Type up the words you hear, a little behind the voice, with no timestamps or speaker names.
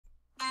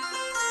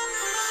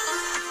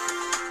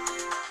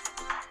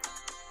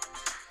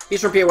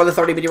Eastern PA Weather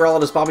 30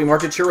 meteorologist Bobby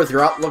Martich here with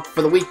your outlook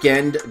for the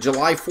weekend,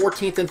 July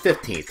 14th and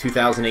 15th,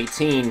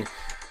 2018.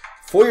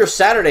 For your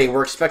Saturday,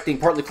 we're expecting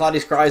partly cloudy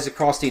skies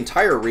across the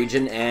entire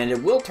region, and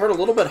it will turn a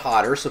little bit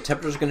hotter, so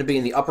temperatures are going to be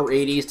in the upper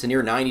 80s to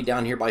near 90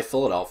 down here by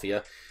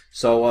Philadelphia.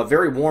 So a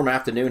very warm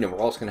afternoon, and we're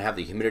also going to have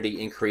the humidity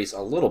increase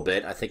a little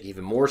bit, I think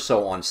even more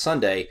so on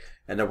Sunday,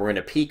 and then we're going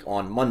to peak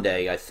on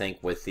Monday, I think,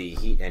 with the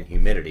heat and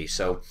humidity.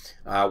 So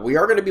we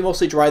are going to be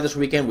mostly dry this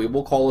weekend. We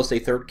will call this a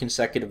third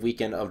consecutive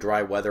weekend of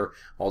dry weather,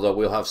 although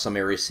we'll have some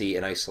areas see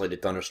an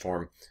isolated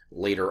thunderstorm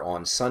later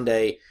on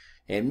Sunday,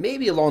 and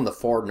maybe along the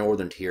far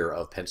northern tier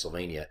of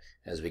Pennsylvania.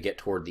 As we get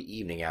toward the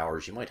evening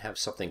hours, you might have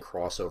something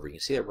cross over. You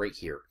can see that right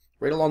here,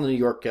 right along the New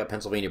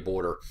York-Pennsylvania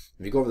border.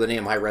 If you go over the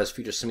NAM high-res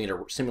future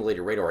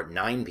simulated radar at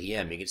 9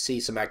 p.m., you can see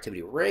some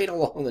activity right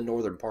along the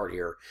northern part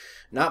here.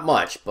 Not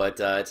much, but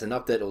it's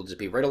enough that it'll just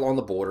be right along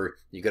the border.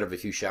 You could have a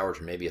few showers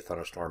or maybe a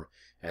thunderstorm,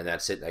 and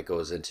that's it. That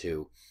goes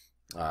into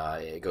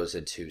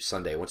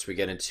Sunday. Once we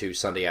get into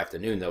Sunday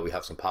afternoon, though, we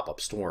have some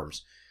pop-up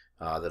storms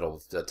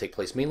that'll take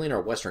place mainly in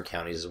our western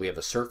counties as we have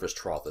a surface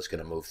trough that's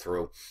going to move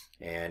through.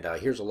 And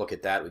here's a look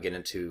at that. We get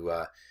into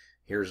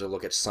here's a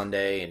look at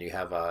Sunday, and you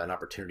have an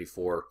opportunity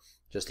for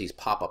just these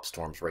pop-up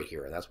storms right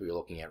here. That's what you're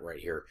looking at right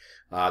here.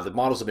 The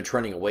models have been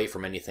trending away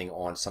from anything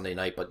on Sunday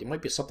night, but there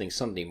might be something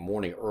Sunday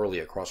morning early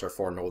across our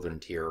far northern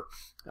tier.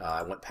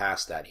 I went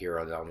past that here.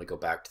 I'm going to go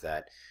back to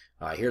that.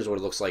 Here's what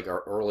it looks like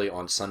early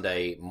on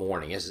Sunday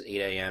morning. This is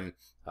 8 a.m.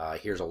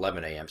 Here's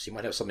 11 a.m. So you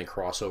might have something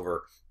crossover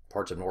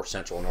parts of north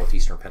central and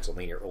northeastern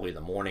Pennsylvania early in the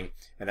morning,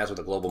 and that's what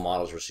the global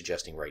models are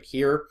suggesting right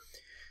here.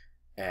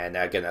 And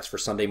again, that's for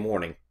Sunday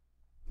morning.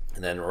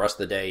 And then the rest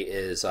of the day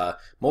is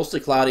mostly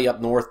cloudy up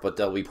north, but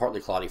they'll be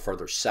partly cloudy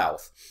further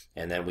south.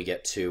 And then we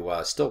get to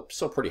still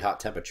pretty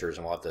hot temperatures,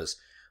 and we'll have those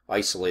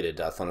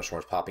isolated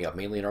thunderstorms popping up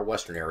mainly in our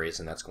western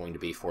areas, and that's going to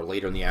be for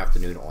later in the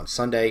afternoon on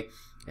Sunday.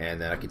 And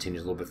then it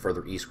continues a little bit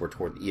further eastward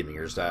toward the evening.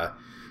 Here's a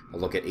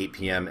look at 8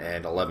 p.m.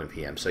 and 11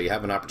 p.m. So you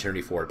have an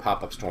opportunity for a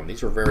pop-up storm.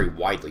 These are very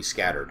widely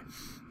scattered,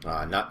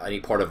 not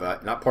part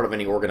of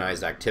any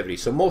organized activity.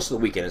 So most of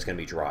the weekend is going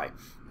to be dry,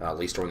 at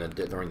least during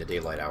the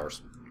daylight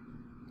hours.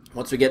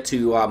 Once we get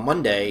to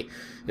Monday,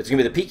 it's going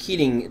to be the peak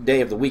heating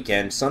day of the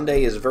weekend.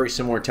 Sunday is very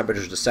similar in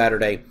temperatures to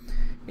Saturday,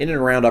 in and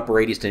around upper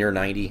 80s to near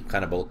 90,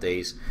 kind of both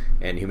days.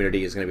 And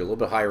humidity is going to be a little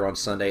bit higher on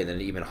Sunday, and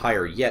then even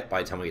higher yet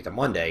by the time we get to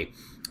Monday.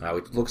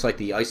 It looks like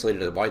the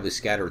isolated and widely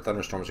scattered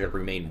thunderstorms are going to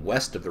remain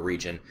west of the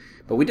region.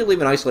 But we did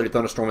leave an isolated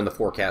thunderstorm in the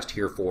forecast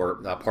here for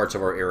parts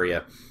of our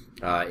area,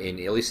 at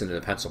least in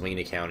the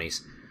Pennsylvania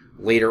counties,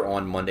 later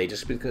on Monday,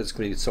 just because it's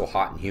going to be so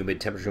hot and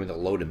humid. Temperatures going to be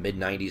in the low to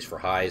mid-90s for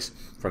highs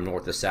from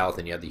north to south,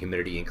 and you have the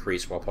humidity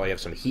increase. We'll probably have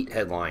some heat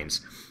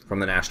headlines from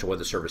the National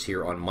Weather Service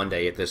here on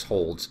Monday if this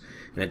holds,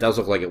 and it does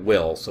look like it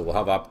will. So we'll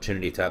have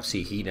opportunity to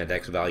see heat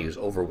index values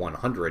over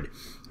 100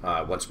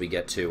 once we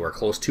get to, or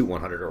close to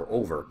 100 or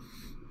over,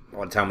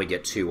 by the time we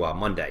get to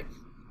Monday.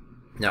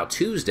 Now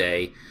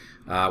Tuesday,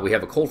 we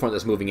have a cold front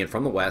that's moving in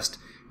from the west,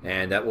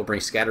 and that will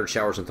bring scattered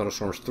showers and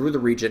thunderstorms through the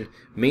region,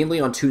 mainly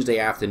on Tuesday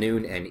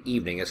afternoon and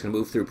evening. It's going to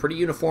move through pretty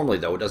uniformly,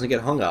 though. It doesn't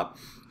get hung up,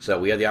 so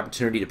we have the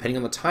opportunity, depending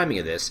on the timing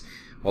of this,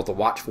 we'll have to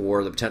watch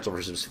for the potential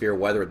for some severe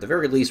weather. At the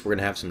very least, we're going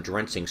to have some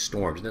drenching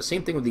storms. And the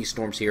same thing with these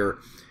storms here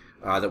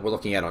that we're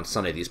looking at on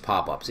Sunday, these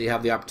pop-ups. So you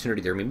have the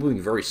opportunity. They're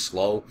moving very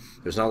slow.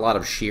 There's not a lot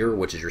of shear,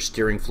 which is your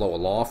steering flow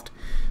aloft,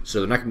 so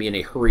they're not going to be in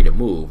a hurry to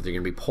move. They're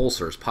going to be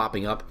pulsars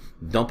popping up,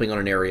 dumping on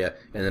an area,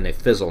 and then they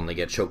fizzle and they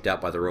get choked out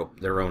by their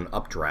own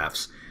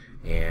updrafts.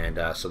 And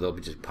so they'll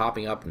be just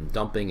popping up and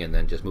dumping and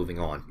then just moving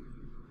on.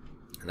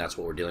 And that's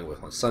what we're dealing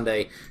with on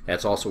Sunday.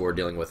 That's also what we're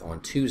dealing with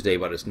on Tuesday,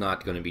 but it's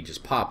not going to be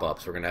just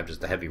pop-ups. We're going to have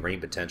just the heavy rain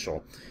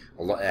potential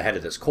ahead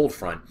of this cold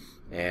front,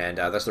 and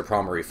that's the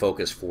primary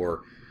focus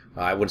for,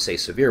 I wouldn't say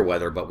severe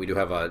weather, but we do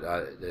have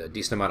a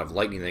decent amount of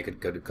lightning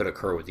that could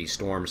occur with these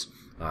storms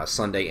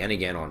Sunday and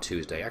again on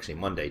Tuesday. Actually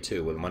Monday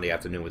too, with Monday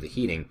afternoon with the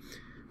heating.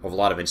 We have a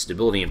lot of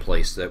instability in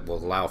place that will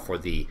allow for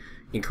the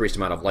increased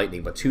amount of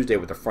lightning, but Tuesday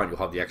with the front you'll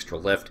have the extra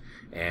lift,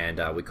 and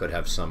we could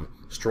have some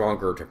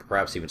stronger to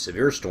perhaps even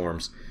severe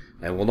storms,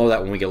 and we'll know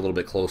that when we get a little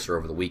bit closer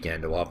over the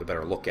weekend. We'll have a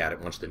better look at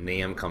it once the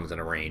NAM comes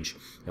into range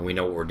and we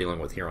know what we're dealing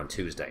with here on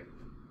Tuesday.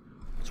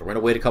 So we're going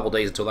to wait a couple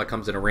days until that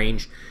comes into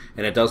range,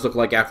 and it does look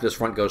like after this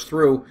front goes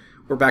through,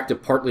 we're back to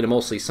partly to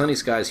mostly sunny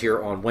skies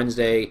here on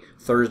Wednesday,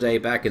 Thursday,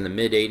 back in the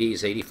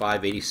mid-80s,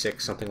 85,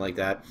 86, something like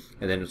that.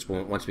 And then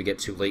once we get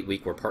to late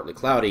week, we're partly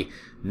cloudy.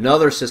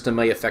 Another system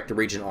may affect the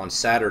region on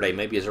Saturday,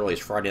 maybe as early as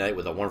Friday night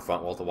with a warm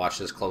front. We'll have to watch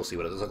this closely,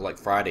 but it does look like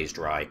Friday's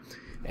dry.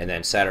 And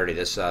then Saturday,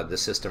 this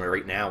system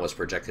right now is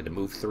projected to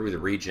move through the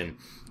region,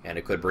 and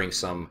it could bring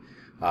some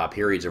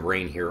periods of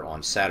rain here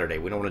on Saturday.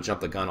 We don't want to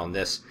jump the gun on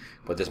this,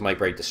 but this might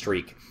break the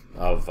streak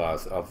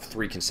of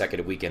 3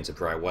 consecutive weekends of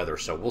dry weather.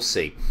 So we'll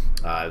see.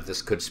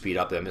 This could speed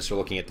up. I'm just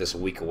looking at this a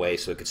week away,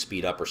 so it could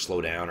speed up or slow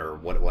down or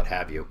what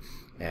have you.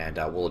 And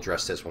we'll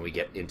address this when we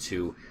get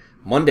into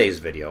Monday's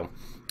video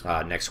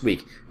next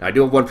week. Now, I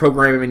do have one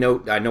programming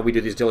note. I know we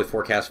do these daily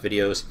forecast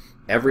videos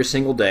every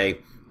single day,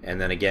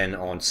 and then again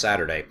on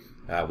Saturday.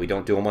 We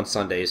don't do them on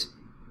Sundays.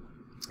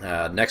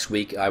 Next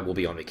week I will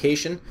be on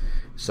vacation,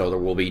 so there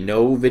will be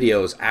no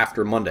videos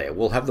after Monday.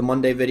 We'll have the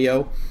Monday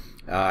video.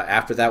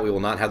 After that, we will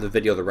not have the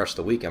video the rest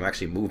of the week. I'm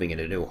actually moving in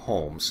a new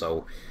home,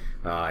 so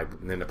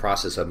I'm in the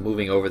process of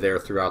moving over there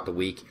throughout the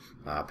week,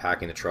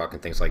 packing the truck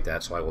and things like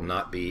that, so I will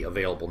not be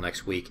available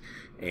next week.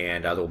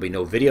 And there will be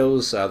no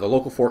videos. The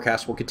local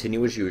forecast will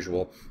continue as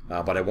usual,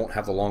 but I won't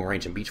have the long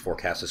range and beach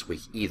forecast this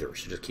week either.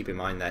 So just keep in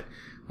mind that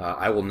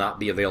I will not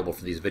be available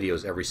for these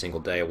videos every single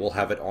day. We'll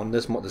have it on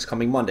this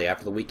coming Monday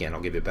after the weekend.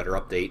 I'll give you a better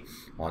update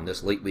on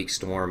this late week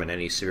storm and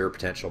any severe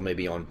potential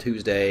maybe on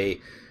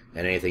Tuesday,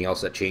 and anything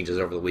else that changes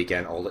over the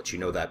weekend. I'll let you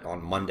know that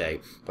on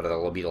Monday, but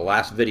it'll be the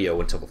last video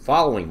until the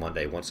following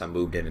Monday once I'm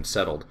moved in and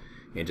settled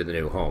into the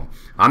new home.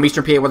 I'm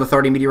Eastern PA Weather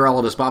Authority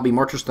meteorologist Bobby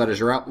Marchus. That is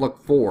your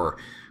outlook for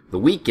the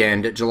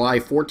weekend,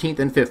 July 14th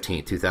and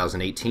 15th,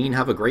 2018.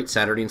 Have a great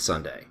Saturday and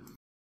Sunday.